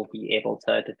will be able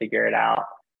to figure it out.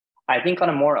 I think on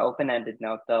a more open-ended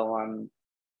note though,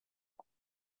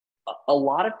 a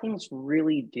lot of things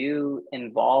really do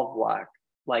involve luck.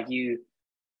 Like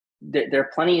there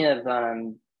are plenty of,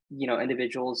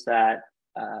 individuals that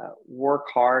work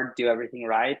hard, do everything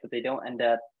right, but they don't end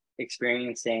up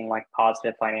experiencing like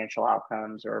positive financial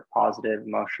outcomes or positive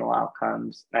emotional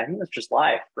outcomes. And I think that's just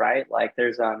life, right? Like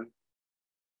there's oh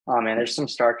man, there's some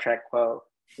Star Trek quote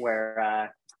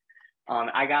where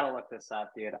I gotta look this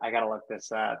up, dude. I gotta look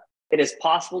this up. It is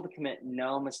possible to commit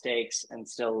no mistakes and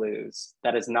still lose.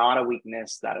 That is not a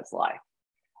weakness, that is life.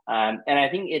 And I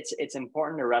think it's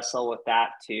important to wrestle with that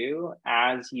too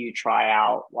as you try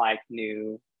out like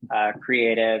new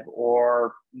creative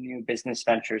or new business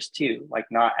ventures too. Like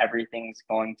not everything's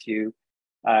going to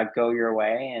go your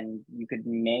way, and you could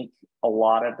make a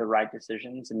lot of the right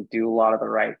decisions and do a lot of the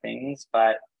right things,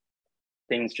 but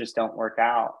things just don't work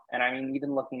out. And I mean,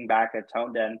 even looking back at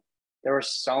ToneDen, there were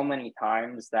so many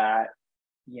times that,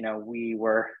 we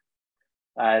were,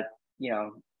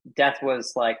 death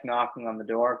was like knocking on the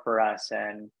door for us,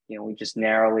 and, we just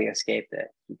narrowly escaped it.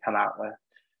 We come out with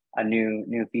a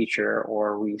new feature,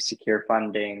 or we secure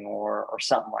funding or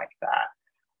something like that.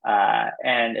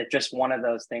 And it just one of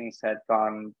those things had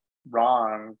gone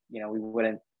wrong, we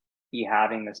wouldn't be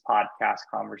having this podcast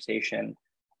conversation.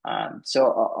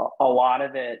 So a lot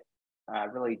of it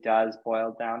really does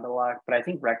boil down to luck, but I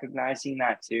think recognizing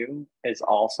that too is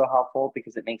also helpful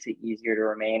because it makes it easier to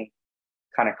remain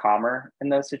kind of calmer in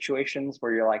those situations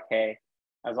where you're like, hey,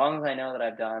 as long as I know that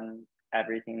I've done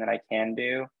everything that I can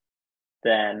do,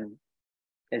 then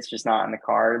it's just not in the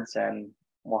cards and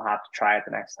we'll have to try it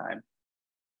the next time.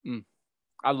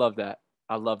 I love that.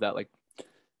 Like,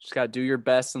 just got to do your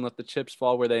best and let the chips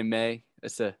fall where they may.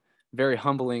 It's a very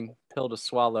humbling pill to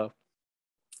swallow.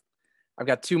 I've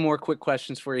got 2 more quick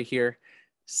questions for you here.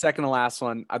 Second to last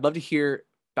one. I'd love to hear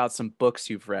about some books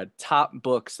you've read, top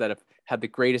books that have had the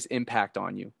greatest impact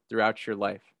on you throughout your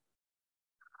life.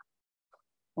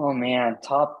 Oh man,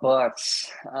 top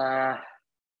books. I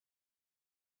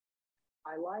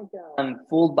like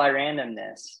Fooled by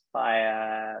Randomness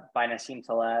by Nassim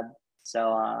Taleb. So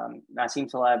Nassim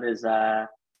Taleb is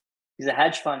he's a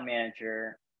hedge fund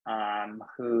manager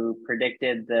who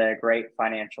predicted the great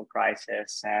financial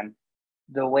crisis. And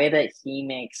the way that he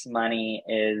makes money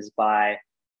is by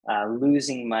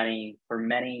losing money for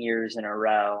many years in a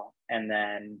row. And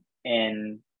then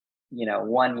in,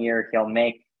 1 year, he'll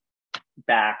make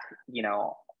back,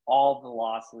 all the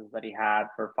losses that he had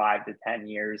for 5 to 10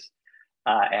 years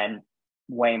and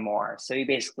way more. So he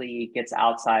basically gets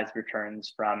outsized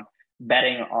returns from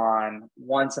betting on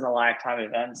once in a lifetime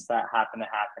events that happen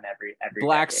every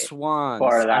Black decade. Swans.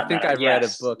 I think I've read a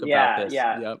book about this.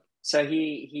 Yeah. Yep. So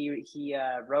he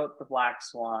wrote The Black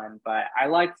Swan, but I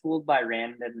like Fooled by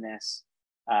Randomness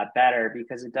better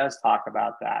because it does talk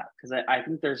about that. Because I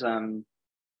think there's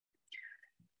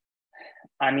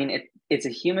it's a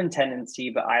human tendency,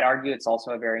 but I'd argue it's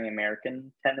also a very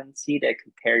American tendency to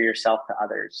compare yourself to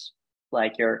others.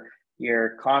 Like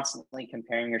you're constantly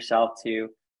comparing yourself to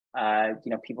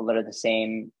people that are the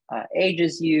same age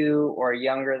as you or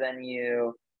younger than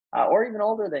you or even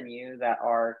older than you that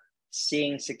are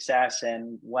seeing success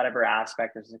in whatever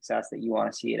aspect of success that you want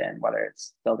to see it in, whether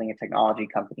it's building a technology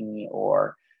company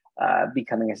or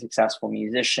becoming a successful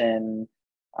musician,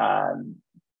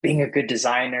 being a good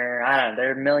designer. I don't know. There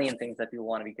are a million things that people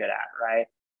want to be good at, right?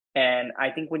 And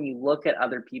I think when you look at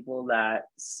other people that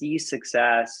see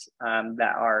success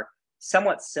that are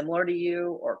somewhat similar to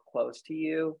you or close to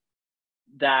you,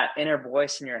 that inner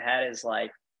voice in your head is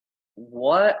like,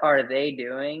 what are they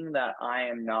doing that I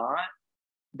am not,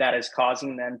 that is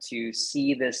causing them to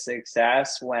see this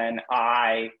success when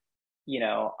I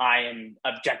am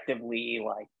objectively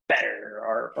like better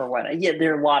or what? Yeah,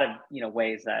 there are a lot of,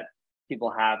 ways that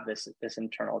people have this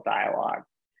internal dialogue.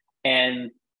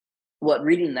 And what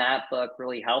reading that book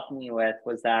really helped me with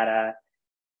was that,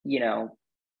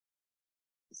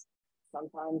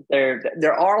 sometimes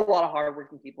there are a lot of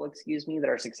hardworking people, that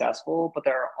are successful, but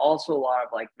there are also a lot of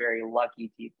like very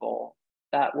lucky people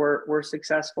that were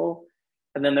successful.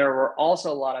 And then there were also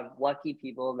a lot of lucky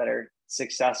people that are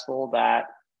successful that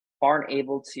aren't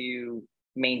able to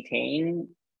maintain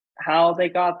how they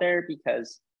got there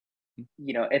because,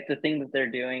 if the thing that they're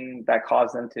doing that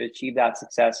caused them to achieve that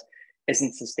success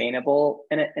isn't sustainable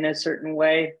in a certain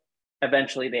way,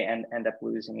 eventually they end up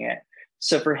losing it.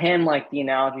 So for him, like the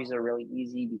analogies are really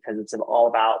easy because it's all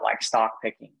about like stock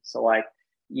picking. So like,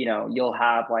 you'll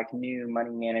have like new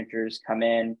money managers come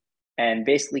in and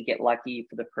basically get lucky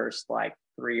for the first like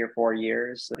 3 or 4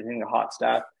 years. So they're doing the hot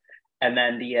stuff. And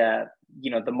then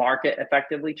the market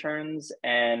effectively turns.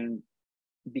 And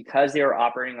because they were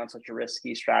operating on such a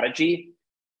risky strategy,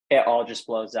 it all just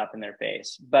blows up in their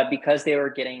face. But because they were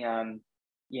getting,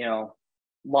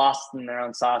 lost in their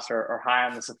own sauce or high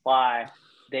on the supply,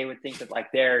 they would think that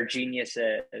like they're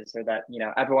geniuses, or that, you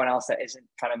know, everyone else that isn't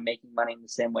kind of making money in the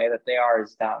same way that they are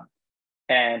is dumb.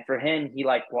 And for him, he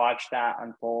like watched that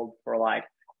unfold for like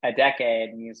a decade,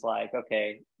 and he's like,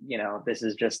 okay, you know, this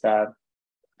is just a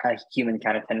human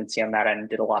kind of tendency on that end, and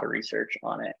did a lot of research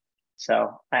on it.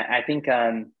 So I think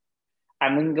I'm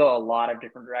going to go a lot of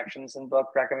different directions in book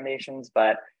recommendations,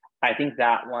 but I think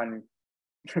that one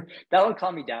that one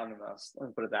calmed me down the most. Let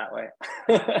me put it that way.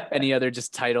 Any other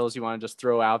just titles you want to just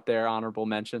throw out there, honorable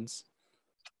mentions?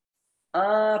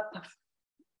 Yeah,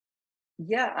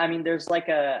 I mean, there's like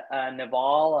a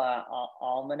Naval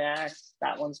almanac.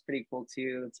 That one's pretty cool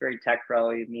too. It's very tech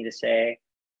friendly of me to say.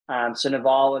 So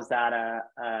Naval was that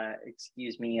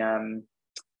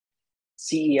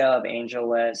CEO of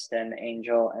AngelList and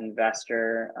Angel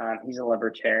Investor. He's a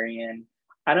libertarian.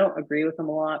 I don't agree with him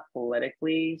a lot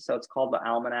politically, so it's called the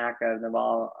Almanac of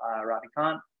Naval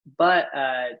Ravikant. But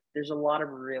there's a lot of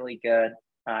really good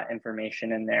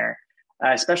information in there,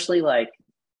 especially like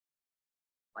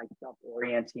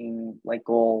self-orienting, like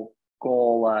goal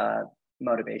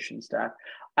motivation stuff.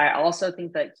 I also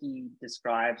think that he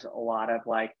describes a lot of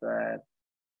like the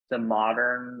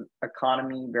modern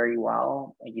economy very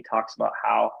well. Like he talks about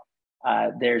how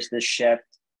there's this shift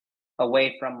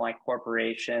away from like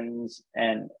corporations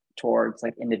and towards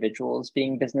like individuals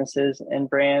being businesses and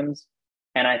brands.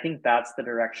 And I think that's the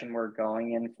direction we're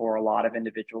going in for a lot of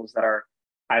individuals that are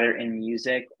either in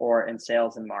music or in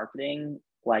sales and marketing.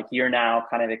 Like you're now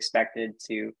kind of expected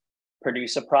to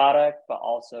produce a product, but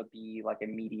also be like a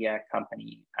media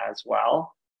company as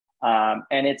well.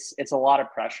 And it's a lot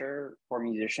of pressure for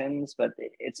musicians, but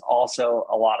it's also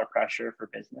a lot of pressure for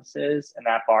businesses. And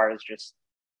that bar has just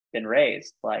been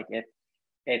raised. Like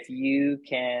if you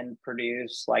can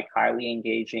produce like highly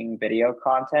engaging video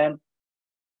content,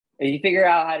 if you figure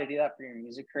out how to do that for your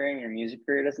music career and your music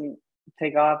career doesn't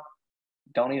take off,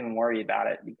 don't even worry about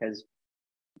it, because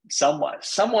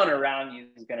someone around you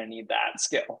is going to need that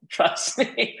skill. Trust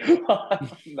me on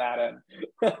that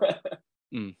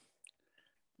end.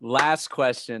 Last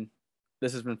question.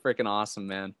 This has been freaking awesome,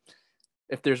 man.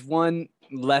 If there's one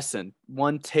lesson,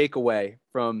 one takeaway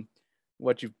from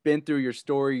what you've been through, your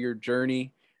story, your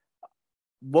journey,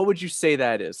 what would you say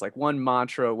that is? Like one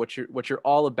mantra, what you're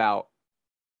all about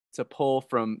to pull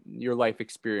from your life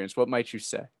experience. What might you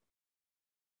say?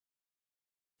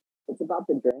 It's about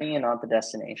the journey and not the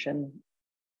destination,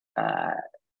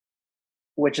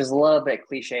 which is a little bit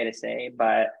cliche to say,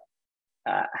 but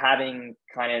having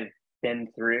kind of been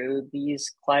through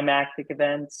these climactic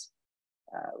events,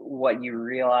 what you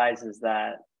realize is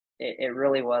that it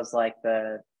really was like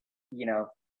it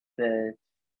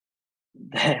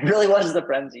really was the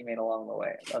friends you made along the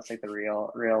way. That's like the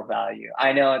real value.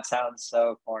 I know it sounds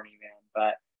so corny, man,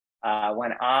 but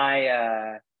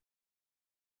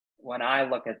when I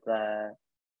look at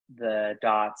the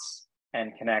dots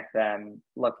and connect them,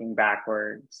 looking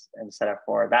backwards instead of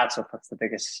forward, that's what puts the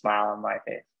biggest smile on my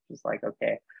face. Just like,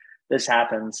 okay, this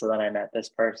happened, so then I met this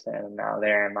person, and now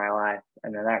they're in my life,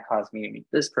 and then that caused me to meet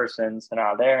this person, so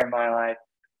now they're in my life.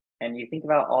 And you think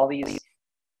about all these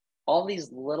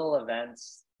little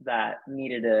events that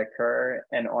needed to occur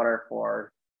in order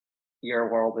for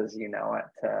your world as you know it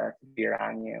to be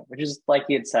around you, which is, like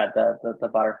you had said, the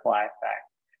butterfly effect,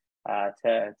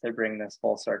 to bring this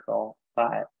full circle.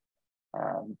 But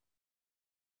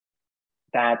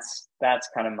that's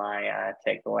kind of my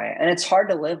takeaway. And it's hard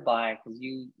to live by, because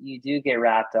you do get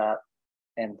wrapped up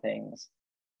in things.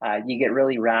 You get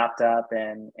really wrapped up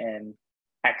in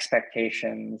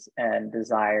expectations and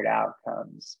desired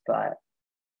outcomes, but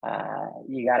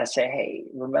you got to say, hey,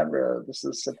 remember, this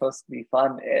is supposed to be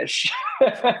fun-ish.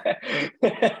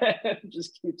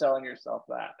 Just keep telling yourself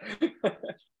that.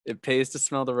 It pays to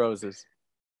smell the roses.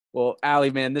 Well,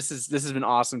 Ali, man, this has been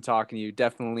awesome talking to you.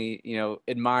 Definitely,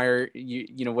 admire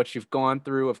you, what you've gone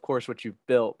through, of course, what you've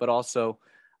built, but also,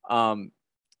 the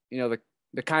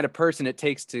kind of person it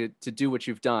takes to do what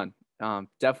you've done.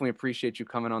 Definitely appreciate you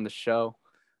coming on the show.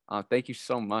 Thank you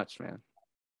so much, man.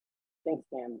 Thanks,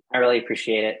 man. I really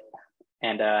appreciate it.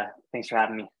 And thanks for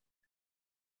having me.